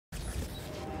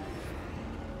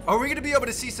Are we gonna be able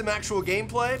to see some actual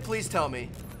gameplay? Please tell me.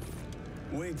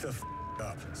 Wake the f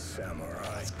up,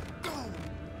 samurai.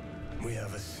 We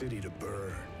have a city to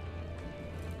burn.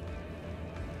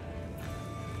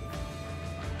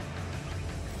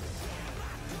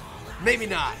 Maybe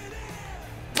not.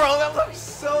 Bro, that looks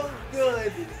so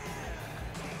good.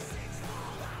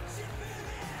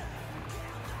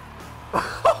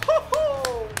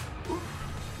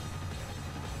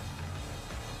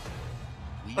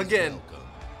 Again,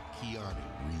 Keanu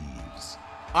Reeves.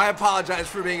 I apologize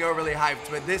for being overly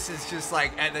hyped, but this is just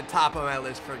like at the top of my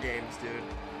list for games, dude.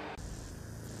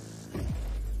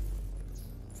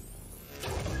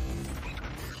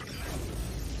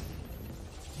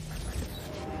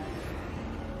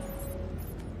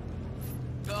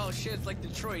 Oh shit, it's like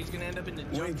Detroit. He's gonna end up in the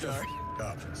Wake the junkyard. f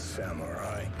up,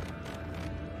 samurai.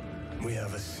 We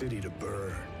have a city to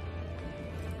burn.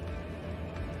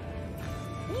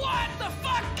 What the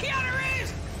fuck, Keanu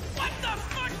Reeves? What the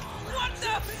fuck? What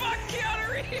the fuck, Keanu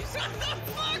Reeves? What the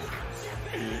fuck?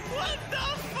 What the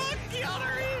fuck, Keanu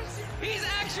Reeves? He's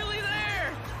actually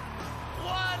there.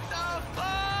 What the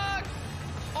fuck?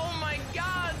 Oh my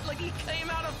god, like he came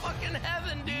out of fucking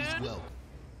heaven, dude.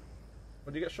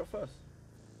 When did you get shot first?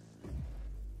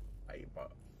 Hey,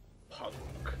 but punk.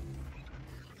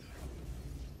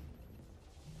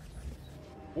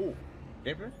 Ooh,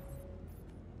 gameplay?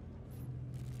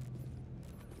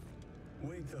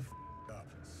 Wake the f up,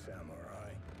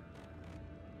 samurai.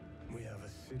 We have a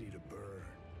city to burn.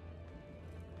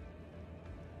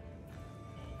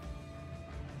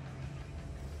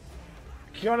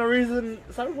 Keanu Reeves in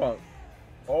Cyberpunk.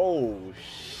 Oh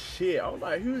shit! I was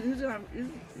like, who's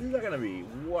that gonna be?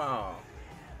 Wow.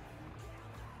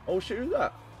 Oh shit! Who's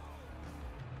that?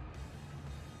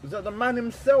 Is that the man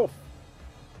himself?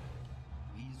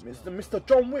 Mr.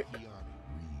 John Wick.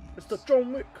 Mr.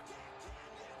 John Wick.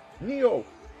 Neo.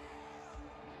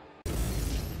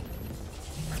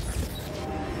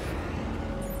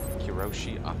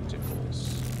 Hiroshi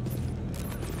Opticals.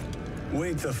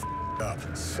 Wake the f up,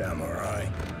 samurai.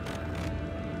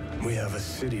 We have a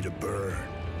city to burn.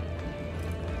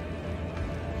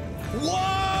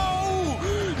 Whoa!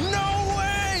 No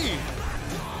way!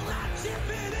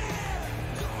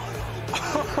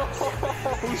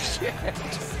 Oh shit!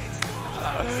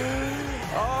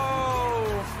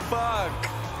 Oh fuck!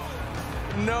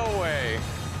 No way!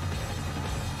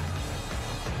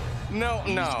 No.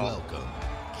 Welcome,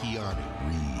 Keanu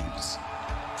Reeves.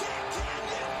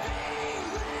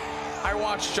 I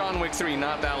watched John Wick 3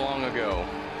 not that long ago.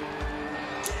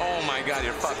 Oh my god,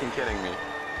 you're fucking kidding me.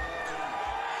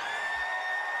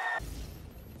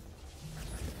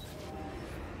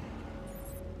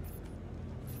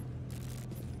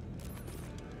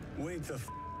 Wake the f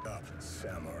up,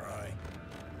 samurai.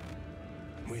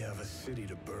 We have a city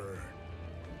to burn.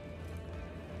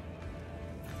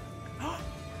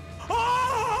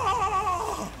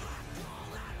 Oh!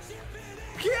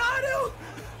 Keanu!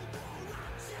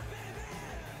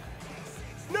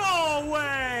 No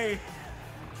way!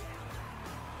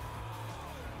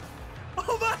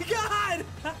 Oh my god!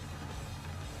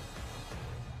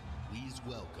 Please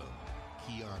welcome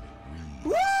Keanu Reeves.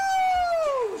 Woo!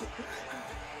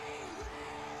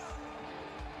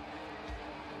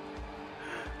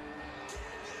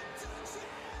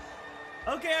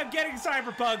 Okay, I'm getting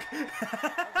Cyberpunk.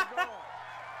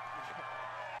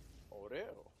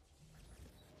 Oreo.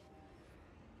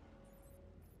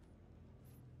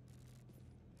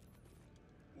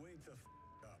 Wake the f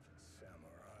up,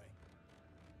 samurai.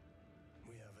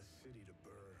 We have a city to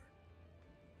burn.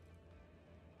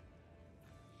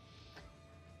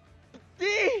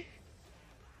 Di!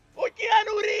 O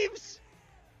Keanu Reeves!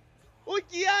 O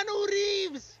Keanu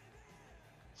Reeves!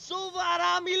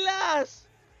 Sovara Milas!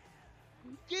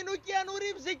 Quem no Keanu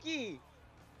Reeves aqui?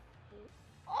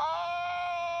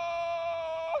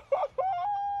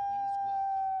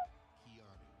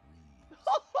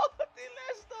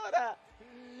 Tilestora!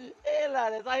 Hey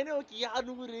lads, I know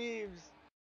Keanu Reeves.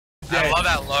 I love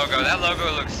that logo. That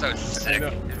logo looks so sick.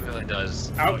 It really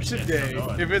does. Out today.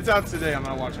 If it's out today, I'm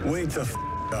not watching it. Wake the f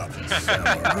up,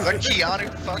 samurai. What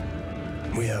Keanu? Fuck.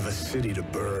 We have a city to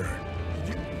burn.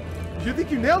 You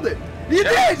think you nailed it? You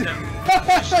did! Oh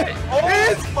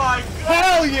my god!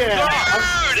 Hell yeah!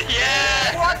 Dude,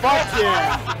 yeah! Fuck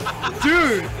yeah!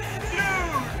 Dude!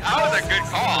 That was a good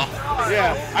call.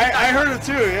 Yeah, I heard it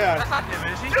too, yeah.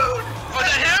 Dude! Was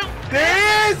it him? There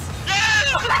he is! Yeah!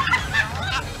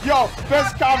 Yo,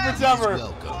 best conference ever!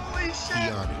 Holy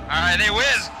shit! Alright, they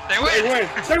whiz! They They win! win!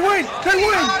 They win! They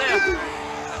win!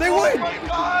 They win! Oh my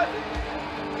god!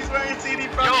 He's wearing CD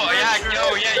Projekt.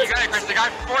 Yo, yeah, you gotta Chris, the guy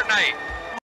from Fortnite.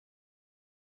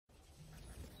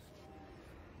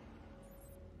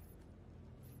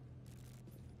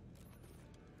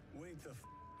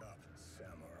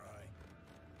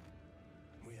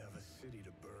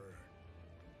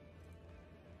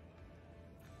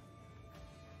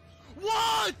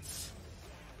 What?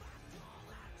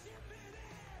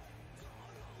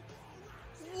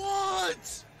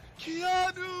 What?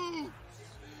 Keanu!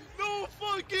 No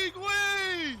fucking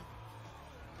way!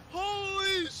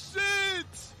 Holy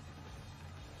shit!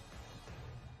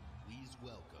 Please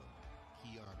welcome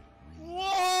Keanu Reeves.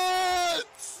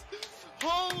 What?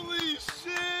 Holy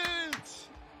shit!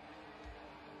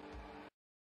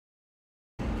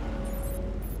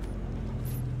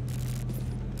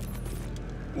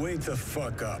 Wake the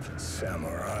fuck up,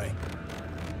 samurai.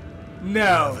 We No.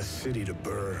 have a city to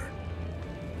burn.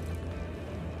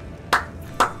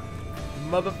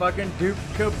 Motherfucking Duke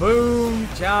Kaboom,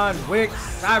 John Wick,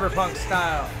 Cyberpunk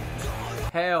style.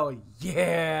 Hell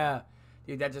yeah.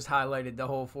 Dude, that just highlighted the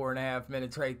whole 4.5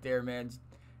 minutes right there, man.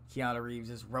 Keanu Reeves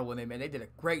is rolling in, man. They did a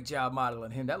great job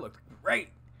modeling him. That looked great.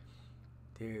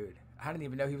 Dude, I didn't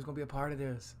even know he was going to be a part of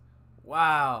this.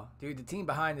 Wow. Dude, the team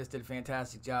behind this did a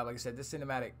fantastic job. Like I said, this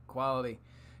cinematic quality,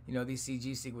 you know, these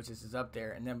CG sequences is up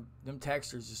there. And them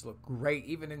textures just look great,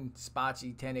 even in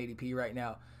spotchy 1080p right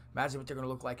now. Imagine what they're going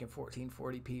to look like in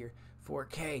 1440p or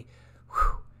 4K.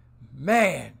 Whew.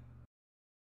 Man.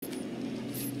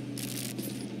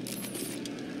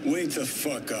 Wake the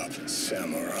fuck up,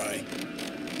 samurai.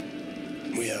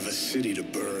 We have a city to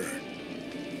burn.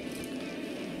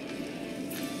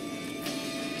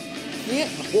 Yeah.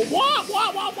 Wow.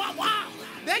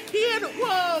 That kid,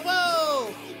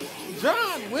 whoa.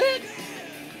 John Wick?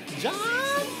 John?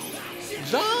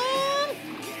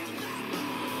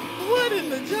 What in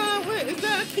the John Wick? Is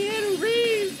that Keanu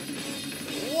Reeves?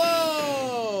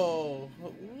 Whoa.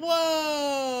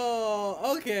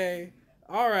 Okay.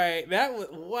 All right. That was,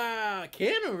 wow.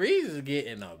 Keanu Reeves is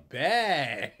getting a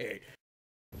bag.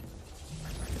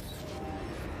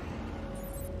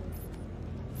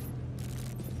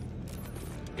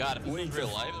 God, if this was real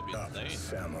life, it'd be Up, insane.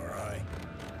 samurai.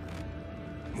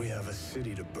 We have a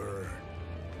city to burn.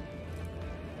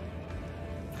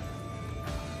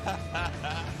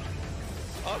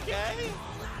 Okay.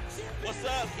 What's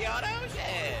up, Keanu?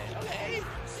 Yeah. Okay.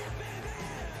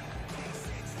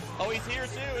 Oh, he's here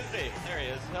too, isn't he? There he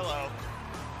is. Hello.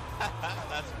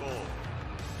 That's cool.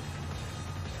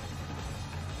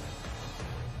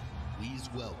 Please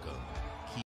welcome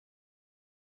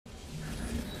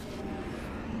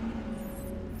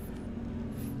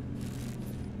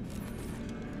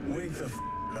Wake the f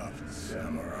up,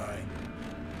 samurai.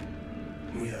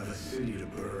 We have a city to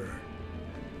burn.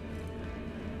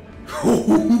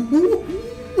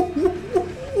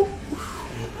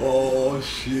 Oh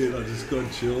shit, I just got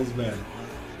chills, man.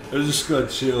 I just got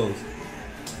chills.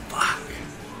 Fuck.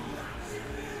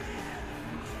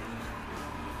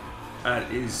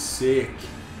 That is sick.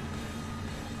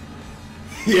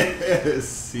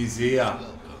 Yes, he's here.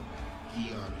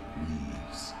 Keanu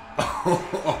Reeves.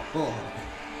 Oh,